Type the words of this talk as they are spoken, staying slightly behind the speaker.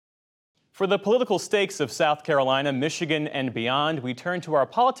For the political stakes of South Carolina, Michigan, and beyond, we turn to our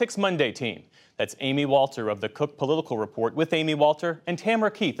Politics Monday team. That's Amy Walter of the Cook Political Report with Amy Walter and Tamara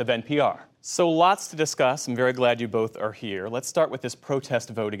Keith of NPR. So lots to discuss. I'm very glad you both are here. Let's start with this protest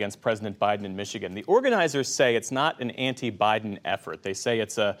vote against President Biden in Michigan. The organizers say it's not an anti-Biden effort. They say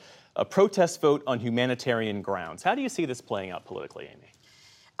it's a protest vote on humanitarian grounds. How do you see this playing out politically,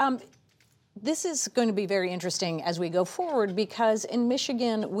 Amy? This is going to be very interesting as we go forward because in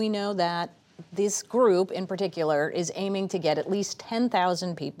Michigan, we know that this group in particular is aiming to get at least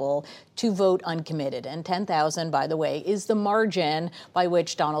 10,000 people to vote uncommitted. And 10,000, by the way, is the margin by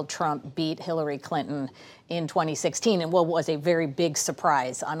which Donald Trump beat Hillary Clinton in 2016 and what was a very big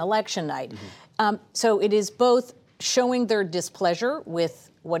surprise on election night. So it is both showing their displeasure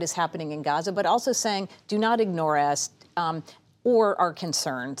with what is happening in Gaza, but also saying, do not ignore us. Or our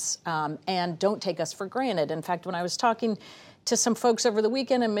concerns, and don't take us for granted. In fact, when I was talking to some folks over the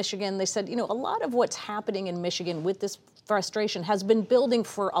weekend in Michigan, they said, a lot of what's happening in Michigan with this frustration has been building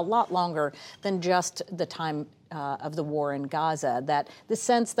for a lot longer than just the time of the war in Gaza. That the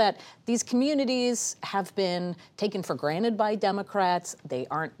sense that these communities have been taken for granted by Democrats. They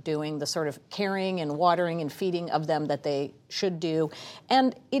aren't doing the sort of caring and watering and feeding of them that they should do.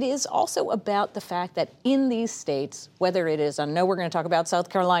 And it is also about the fact that in these states, whether it is, I know we're going to talk about South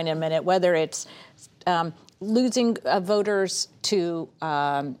Carolina in a minute, whether it's losing voters to,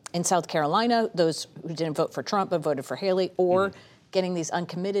 in South Carolina, those who didn't vote for Trump but voted for Haley, or getting these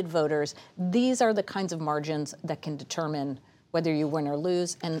uncommitted voters, these are the kinds of margins that can determine whether you win or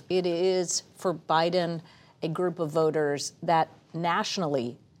lose. And it is, for Biden, a group of voters that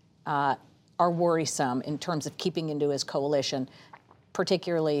nationally are worrisome in terms of keeping into his coalition,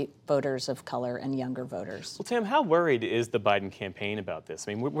 particularly voters of color and younger voters. Well, Tam, how worried is the Biden campaign about this?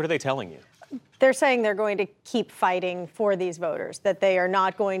 I mean, what are they telling you? They're saying they're going to keep fighting for these voters, that they are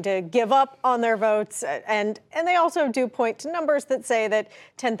not going to give up on their votes. And they also do point to numbers that say that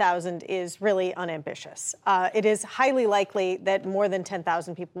 10,000 is really unambitious. It is highly likely that more than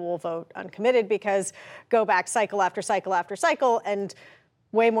 10,000 people will vote uncommitted because go back cycle after cycle after cycle, and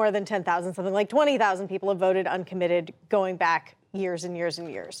way more than 10,000, something like 20,000 people have voted uncommitted going back years and years and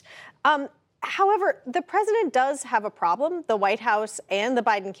years. However, the president does have a problem. The White House and the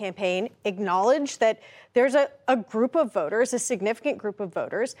Biden campaign acknowledge that there's a group of voters, a significant group of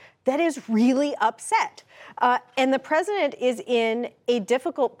voters, that is really upset. And the president is in a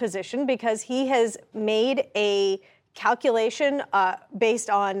difficult position because he has made a calculation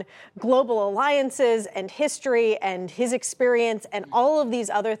based on global alliances and history and his experience and all of these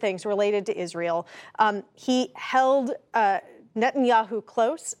other things related to Israel. He held Netanyahu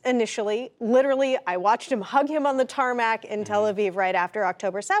close initially. Literally, I watched him hug him on the tarmac in Tel Aviv right after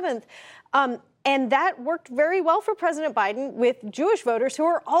October 7th. And that worked very well for President Biden with Jewish voters who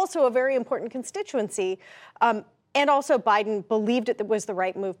are also a very important constituency. And also Biden believed it was the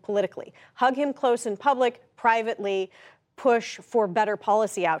right move politically. Hug him close in public, privately, push for better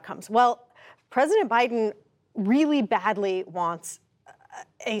policy outcomes. Well, President Biden really badly wants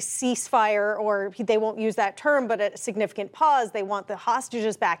a ceasefire, or they won't use that term, but a significant pause. They want the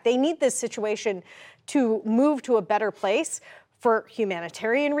hostages back. They need this situation to move to a better place for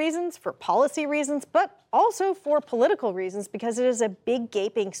humanitarian reasons, for policy reasons, but also for political reasons, because it is a big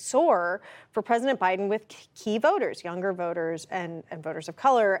gaping sore for President Biden with key voters, younger voters and voters of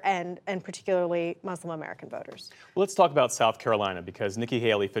color, and particularly Muslim American voters. Well, let's talk about South Carolina, because Nikki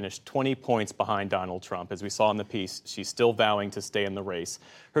Haley finished 20 points behind Donald Trump. As we saw in the piece, she's still vowing to stay in the race.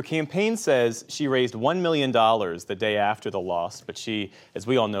 Her campaign says she raised $1 million the day after the loss, but she, as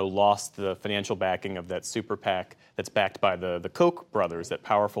we all know, lost the financial backing of that super PAC that's backed by the Koch brothers, that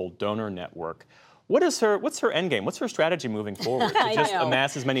powerful donor network. What's her end game? What's her strategy moving forward? To just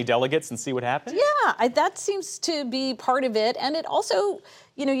amass as many delegates and see what happens? Yeah, that seems to be part of it. And it also,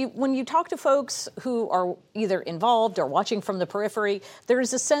 when you talk to folks who are either involved or watching from the periphery, there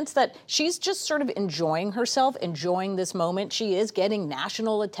is a sense that she's just sort of enjoying herself, enjoying this moment. She is getting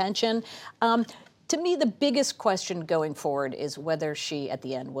national attention. To me, the biggest question going forward is whether she, at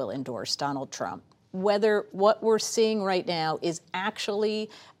the end, will endorse Donald Trump. Whether what we're seeing right now is actually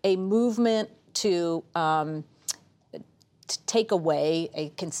a movement to take away a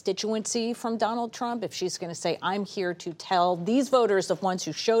constituency from Donald Trump, if she's going to say, I'm here to tell these voters, the ones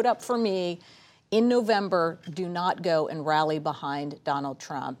who showed up for me in November, do not go and rally behind Donald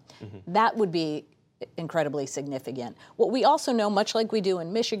Trump. That would be incredibly significant. What we also know, much like we do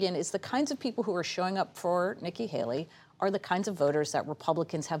in Michigan, is the kinds of people who are showing up for Nikki Haley are the kinds of voters that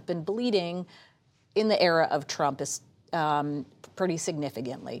Republicans have been bleeding in the era of Trump pretty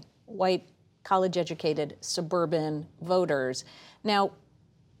significantly. White, college-educated, suburban voters. Now,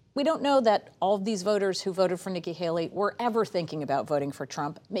 we don't know that all of these voters who voted for Nikki Haley were ever thinking about voting for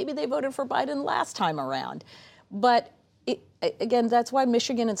Trump. Maybe they voted for Biden last time around. But again, that's why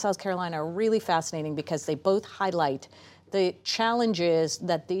Michigan and South Carolina are really fascinating, because they both highlight the challenges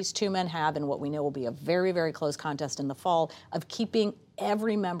that these two men have in what we know will be a very, very close contest in the fall of keeping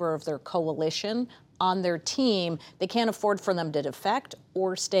every member of their coalition on their team. They can't afford for them to defect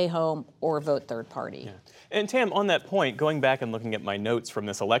or stay home or vote third party. Yeah. And Tam, on that point, going back and looking at my notes from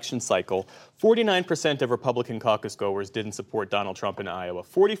this election cycle, 49% of Republican caucus goers didn't support Donald Trump in Iowa.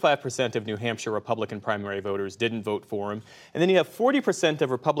 45% of New Hampshire Republican primary voters didn't vote for him. And then you have 40%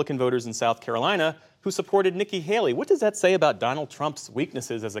 of Republican voters in South Carolina who supported Nikki Haley. What does that say about Donald Trump's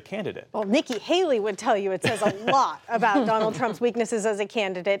weaknesses as a candidate? Well, Nikki Haley would tell you it says a lot about Donald Trump's weaknesses as a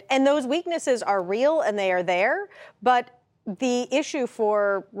candidate. And those weaknesses are real and they are there. But the issue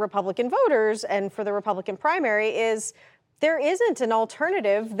for Republican voters and for the Republican primary is there isn't an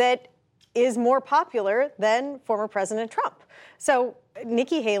alternative that is more popular than former President Trump. So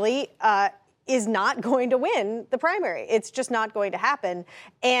Nikki Haley is not going to win the primary. It's just not going to happen.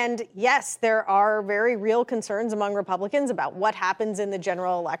 And yes, there are very real concerns among Republicans about what happens in the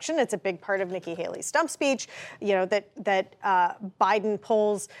general election. It's a big part of Nikki Haley's stump speech, you know, that Biden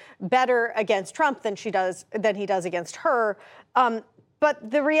polls better against Trump than he does against her.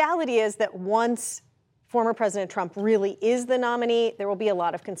 But the reality is that once former President Trump really is the nominee, there will be a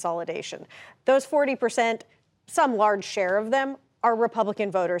lot of consolidation. Those 40%, some large share of them are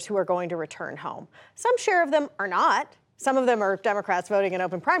Republican voters who are going to return home. Some share of them are not. Some of them are Democrats voting in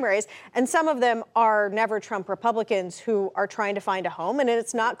open primaries, and some of them are never Trump Republicans who are trying to find a home. And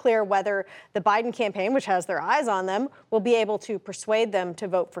it's not clear whether the Biden campaign, which has their eyes on them, will be able to persuade them to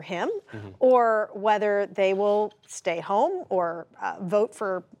vote for him, or whether they will stay home or vote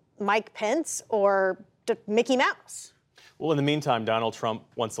for Mike Pence or Mickey Mouse. Well, in the meantime, Donald Trump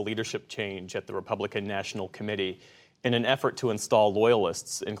wants a leadership change at the Republican National Committee in an effort to install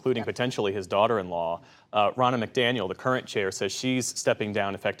loyalists, including potentially his daughter-in-law. Ronna McDaniel, the current chair, says she's stepping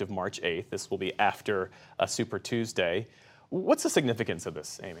down effective March 8th. This will be after Super Tuesday. What's the significance of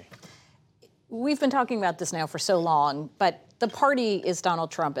this, Amy? We've been talking about this now for so long, but the party is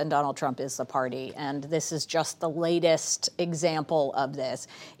Donald Trump and Donald Trump is the party. And this is just the latest example of this.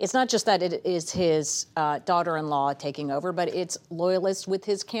 It's not just that it is his daughter-in-law taking over, but it's loyalists with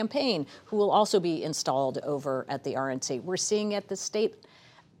his campaign who will also be installed over at the RNC. We're seeing at the state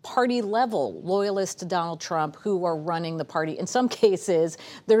party level loyalists to Donald Trump who are running the party. In some cases,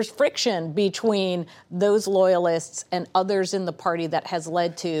 there's friction between those loyalists and others in the party that has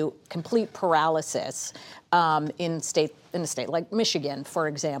led to complete paralysis in a state like Michigan, for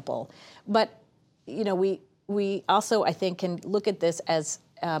example. But, you know, we also, I think, can look at this as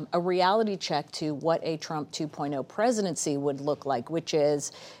a reality check to what a Trump 2.0 presidency would look like, which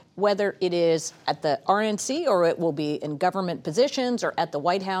is whether it is at the RNC or it will be in government positions or at the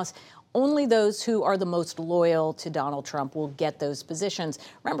White House, only those who are the most loyal to Donald Trump will get those positions.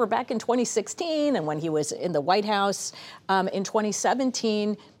 Remember, back in 2016 and when he was in the White House in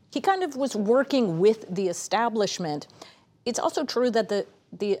 2017, he kind of was working with the establishment. It's also true that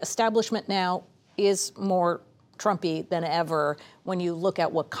the establishment now is more Trumpy than ever when you look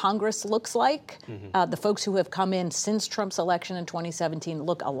at what Congress looks like. The folks who have come in since Trump's election in 2017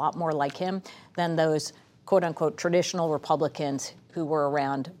 look a lot more like him than those quote-unquote traditional Republicans who were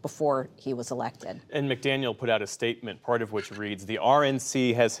around before he was elected. And McDaniel put out a statement, part of which reads, "The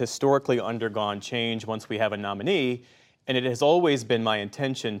RNC has historically undergone change once we have a nominee, and it has always been my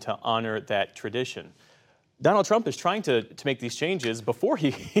intention to honor that tradition." Donald Trump is trying to make these changes before he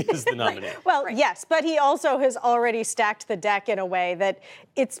is the nominee. Right. Well, yes, but he also has already stacked the deck in a way that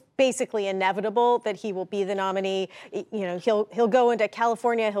it's basically inevitable that he will be the nominee. You know, he'll go into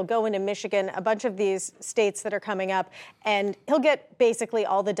California, he'll go into Michigan, a bunch of these states that are coming up, and he'll get basically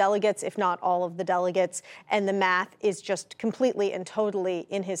all the delegates, if not all of the delegates, and the math is just completely and totally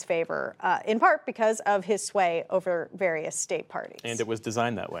in his favor, in part because of his sway over various state parties. And it was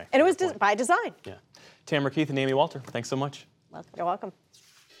designed that way. And it was by design. Yeah. Tamara Keith and Amy Walter, thanks so much. You're welcome.